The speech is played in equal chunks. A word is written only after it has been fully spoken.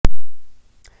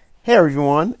Hey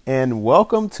everyone, and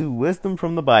welcome to Wisdom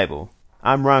from the Bible.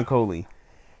 I'm Ron Coley,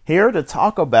 here to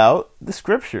talk about the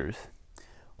scriptures.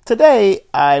 Today,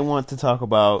 I want to talk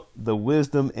about the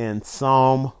wisdom in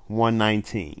Psalm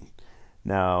 119.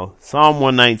 Now, Psalm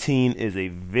 119 is a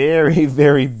very,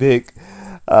 very big,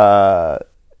 chapter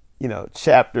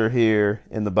here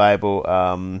in the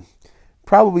Bible.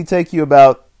 Probably take you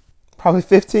about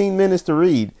 15 minutes to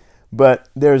read. But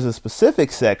there's a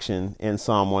specific section in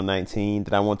Psalm 119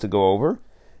 that I want to go over.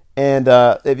 And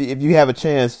if you have a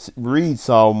chance, read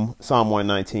Psalm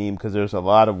 119 because there's a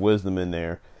lot of wisdom in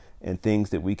there and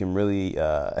things that we can really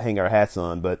hang our hats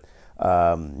on. But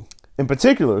in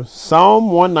particular,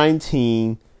 Psalm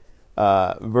 119,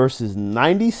 verses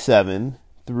 97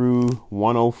 through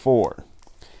 104.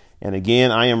 And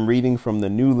again, I am reading from the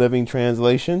New Living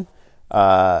Translation.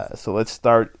 So let's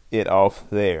start it off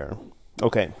there.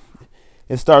 Okay.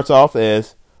 It starts off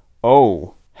as,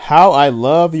 "Oh, how I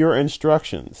love your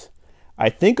instructions. I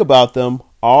think about them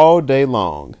all day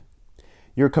long.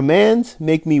 Your commands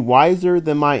make me wiser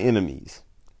than my enemies,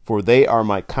 for they are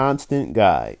my constant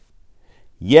guide.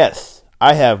 Yes,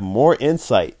 I have more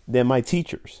insight than my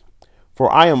teachers,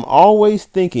 for I am always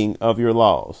thinking of your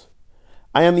laws.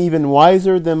 I am even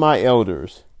wiser than my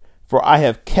elders, for I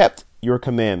have kept your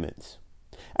commandments.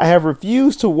 I have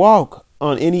refused to walk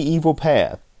on any evil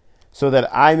path, so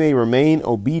that I may remain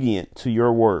obedient to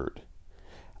your word.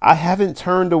 I haven't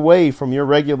turned away from your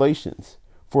regulations,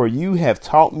 for you have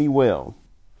taught me well.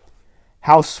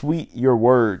 How sweet your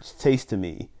words taste to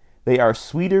me. They are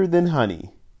sweeter than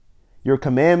honey. Your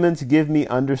commandments give me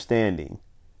understanding.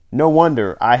 No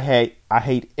wonder I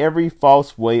hate every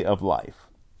false way of life."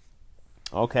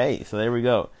 Okay, so there we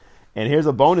go. And here's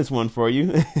a bonus one for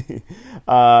you.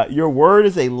 Your word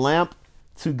is a lamp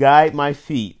to guide my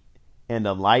feet and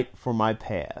a light for my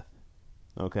path.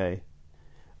 Okay.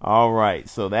 All right.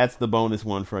 So that's the bonus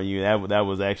one for you. That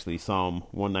was actually Psalm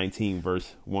 119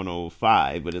 verse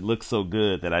 105, but it looks so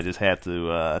good that I just had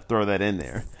to throw that in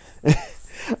there.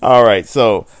 All right.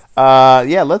 So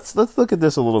let's look at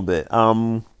this a little bit.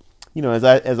 As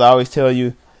I always tell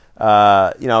you,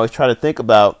 I always try to think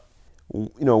about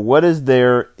what is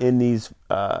there in these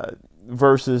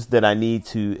verses that I need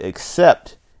to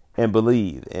accept and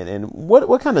believe, and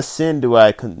what kind of sin do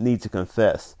I need to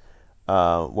confess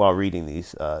while reading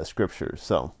these scriptures?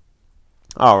 So,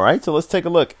 all right, so let's take a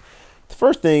look. The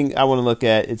first thing I want to look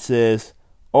at, it says,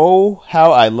 "Oh,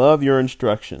 how I love your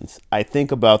instructions. I think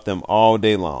about them all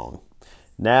day long."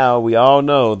 Now, we all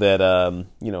know that,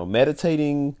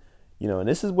 meditating, and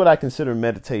this is what I consider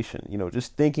meditation,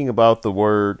 just thinking about the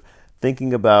word,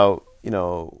 thinking about,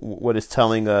 what it's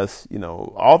telling us,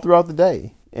 all throughout the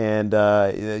day. And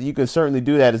you can certainly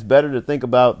do that. It's better to think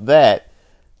about that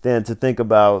than to think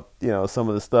about, some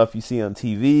of the stuff you see on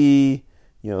TV,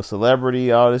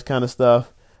 celebrity, all this kind of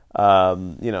stuff.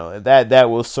 That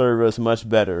will serve us much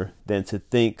better than to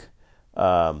think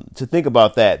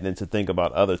about that than to think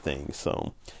about other things.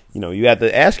 So, you have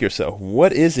to ask yourself,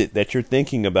 what is it that you're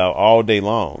thinking about all day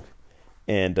long?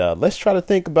 And let's try to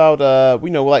think about,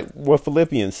 like what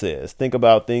Philippians says. Think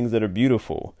about things that are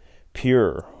beautiful,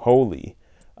 pure, holy.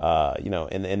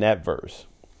 In that verse.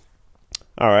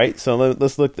 All right, so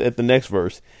let's look at the next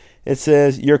verse. It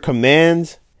says, "Your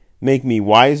commands make me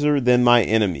wiser than my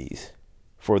enemies,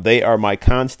 for they are my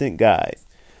constant guide."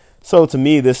 So to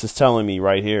me, this is telling me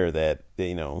right here that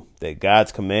that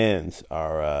God's commands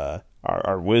are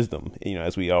wisdom.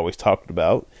 As we always talked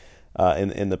about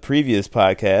in the previous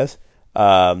podcast,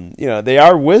 they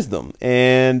are wisdom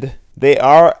and they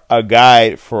are a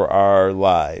guide for our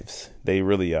lives. They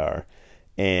really are.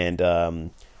 And,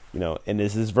 and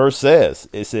as this verse says,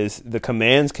 it says the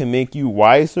commands can make you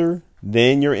wiser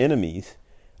than your enemies.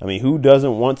 I mean, who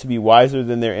doesn't want to be wiser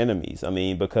than their enemies? I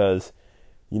mean, because,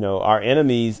 our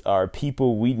enemies are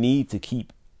people we need to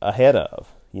keep ahead of,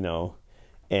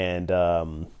 and,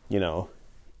 and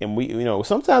we,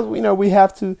 sometimes, we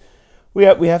have to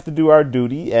do our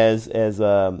duty as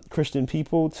Christian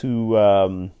people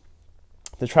to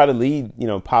try to lead,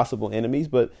 possible enemies.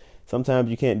 But sometimes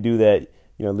you can't do that.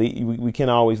 We can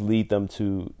always lead them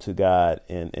to God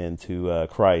and to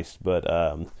Christ, but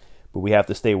we have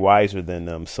to stay wiser than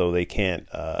them so they can't,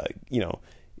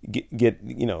 get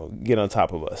on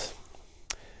top of us.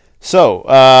 So,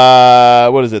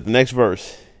 what is it? The next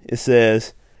verse, it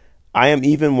says, "I am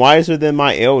even wiser than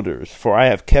my elders, for I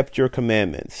have kept your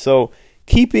commandments." So,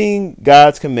 keeping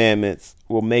God's commandments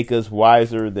will make us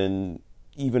wiser than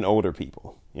even older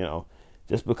people.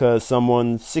 Just because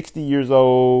someone's 60 years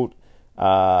old.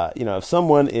 If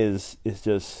someone is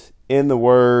just in the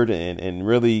word and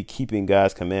really keeping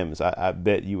God's commandments, I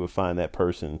bet you would find that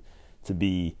person to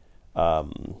be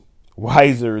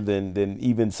wiser than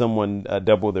even someone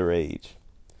double their age.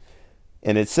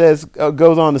 And it says,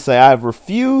 goes on to say, I have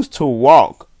refused to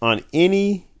walk on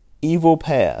any evil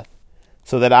path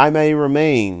so that I may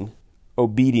remain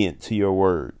obedient to your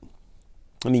word.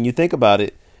 I mean, you think about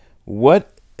it. What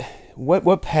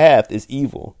path is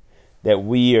evil that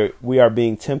we are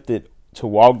being tempted to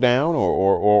walk down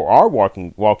or are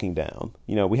walking down?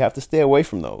 You know, we have to stay away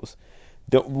from those.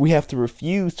 We have to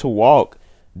refuse to walk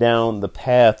down the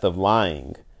path of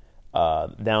lying,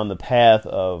 down the path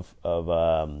of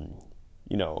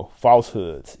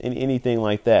falsehoods and anything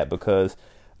like that, because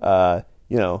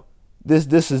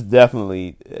this is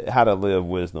definitely how to live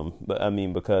wisdom. But I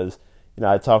mean, because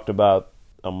I talked about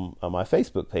on my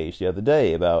Facebook page the other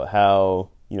day about how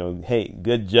hey,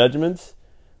 good judgments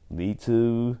lead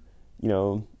to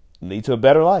a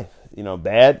better life.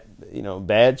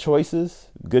 Bad choices,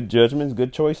 good judgments,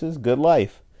 good choices, good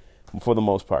life. For the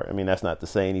most part. I mean, that's not to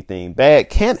say anything bad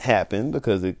can't happen,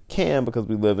 because it can, because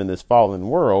we live in this fallen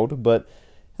world. But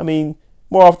I mean,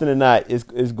 more often than not, is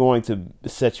going to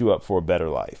set you up for a better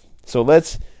life. So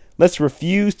let's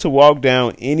refuse to walk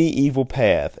down any evil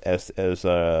path, as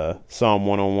Psalm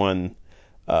 101,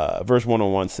 verse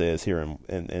 101 says here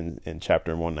in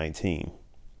chapter 119.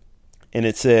 And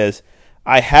it says,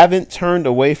 I haven't turned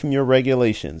away from your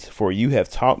regulations, for you have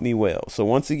taught me well. So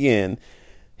once again,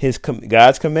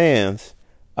 God's commands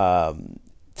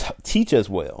teach us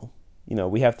well.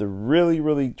 We have to really,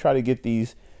 really try to get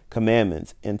these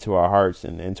commandments into our hearts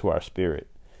and into our spirit,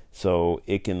 so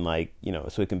it can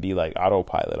so it can be like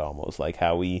autopilot, almost like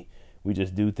how we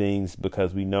just do things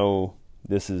because we know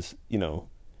this is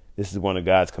one of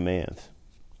God's commands.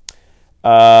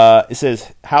 It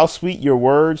says, how sweet your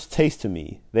words taste to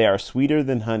me. They are sweeter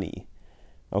than honey.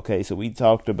 Okay, so we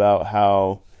talked about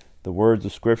how the words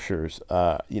of scriptures,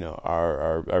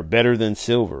 are better than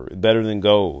silver, better than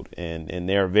gold, and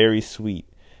they are very sweet.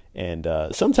 And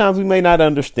sometimes we may not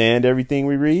understand everything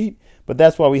we read, but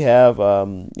that's why we have,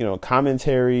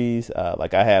 commentaries.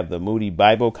 Like I have the Moody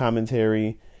Bible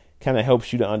commentary, kind of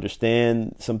helps you to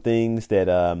understand some things that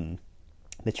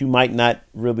you might not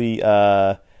really,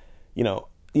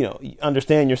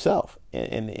 understand yourself.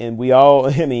 And we all,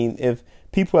 I mean, if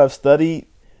people have studied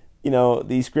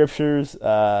these scriptures,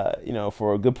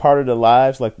 for a good part of their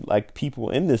lives, like people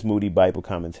in this Moody Bible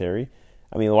commentary,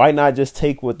 I mean, why not just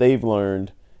take what they've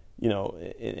learned,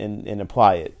 and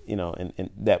apply it, and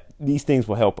that these things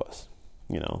will help us,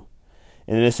 And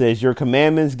it says, your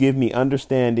commandments give me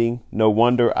understanding. No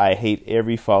wonder I hate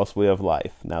every false way of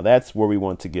life. Now that's where we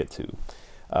want to get to.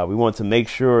 We want to make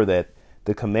sure that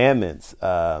the commandments,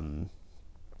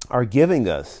 are giving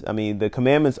us. I mean, the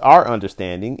commandments are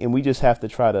understanding, and we just have to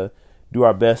try to do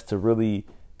our best to really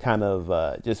kind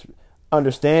of just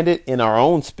understand it in our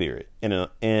own spirit and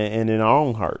in our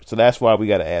own heart. So that's why we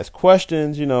got to ask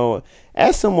questions.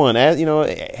 Ask someone.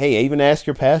 Hey, even ask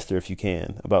your pastor if you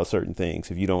can about certain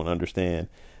things if you don't understand.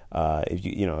 If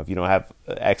you don't have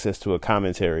access to a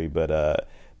commentary, but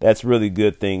that's really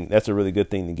good thing. That's a really good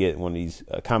thing to get one of these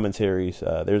commentaries.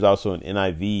 There's also an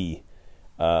NIV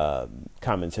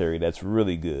commentary that's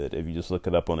really good. If you just look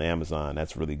it up on Amazon,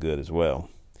 that's really good as well.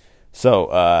 So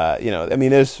all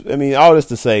this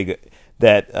to say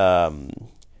that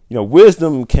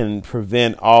wisdom can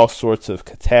prevent all sorts of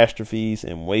catastrophes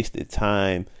and wasted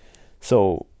time.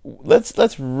 So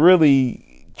let's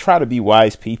really try to be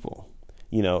wise people.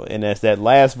 And as that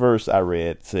last verse I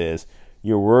read says,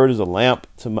 your word is a lamp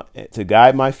to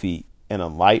guide my feet and a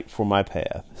light for my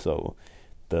path. So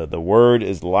the word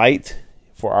is light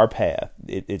for our path.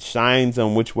 It shines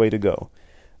on which way to go.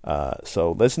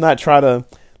 So let's not try to,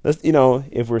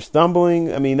 if we're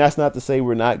stumbling, I mean, that's not to say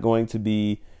we're going to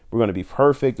be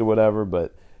perfect or whatever,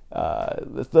 but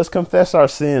let's confess our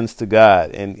sins to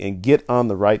God and get on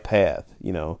the right path.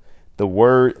 The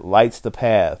word lights the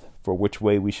path for which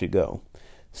way we should go.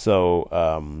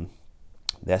 So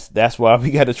that's why we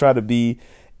got to try to be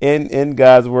in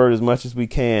God's word as much as we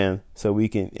can, so we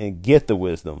can and get the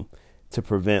wisdom to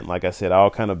prevent, like I said, all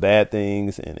kind of bad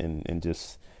things and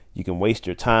just, you can waste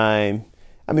your time.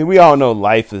 I mean, we all know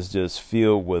life is just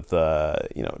filled with,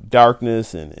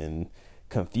 darkness and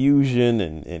confusion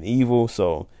and evil.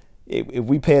 So if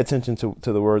we pay attention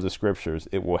to the words of scriptures,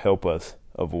 it will help us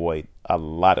avoid a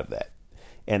lot of that.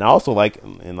 And also like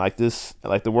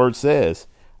the word says,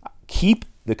 keep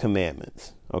the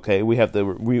commandments. Okay. We have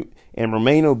to and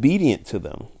remain obedient to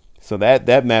them. So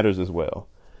that matters as well.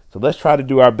 So let's try to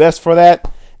do our best for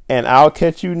that. And I'll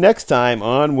catch you next time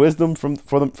on Wisdom from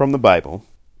the Bible.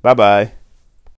 Bye-bye.